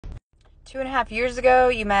2.5 years ago,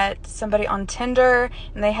 you met somebody on Tinder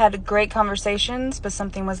and they had great conversations, but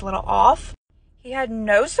something was a little off. He had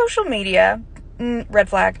no social media, red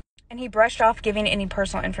flag, and he brushed off giving any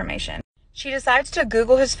personal information. She decides to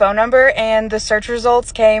Google his phone number, and the search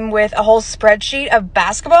results came with a whole spreadsheet of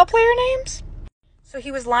basketball player names. So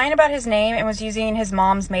he was lying about his name and was using his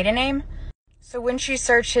mom's maiden name. So when she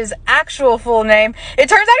searched his actual full name, it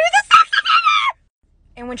turns out he was a sex offender!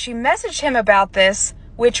 And when she messaged him about this,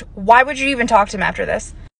 which, why would you even talk to him after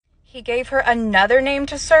this? He gave her another name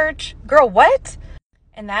to search. Girl, what?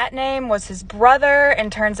 And that name was his brother,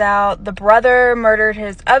 and turns out the brother murdered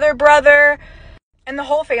his other brother, and the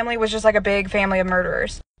whole family was just like a big family of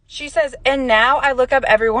murderers. She says, and now I look up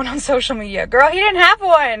everyone on social media. Girl, he didn't have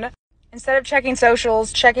one. Instead of checking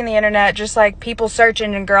socials, checking the internet, just like people search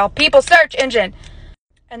engine, girl. People search engine.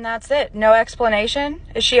 And that's it. No explanation.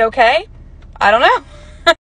 Is she okay? I don't know.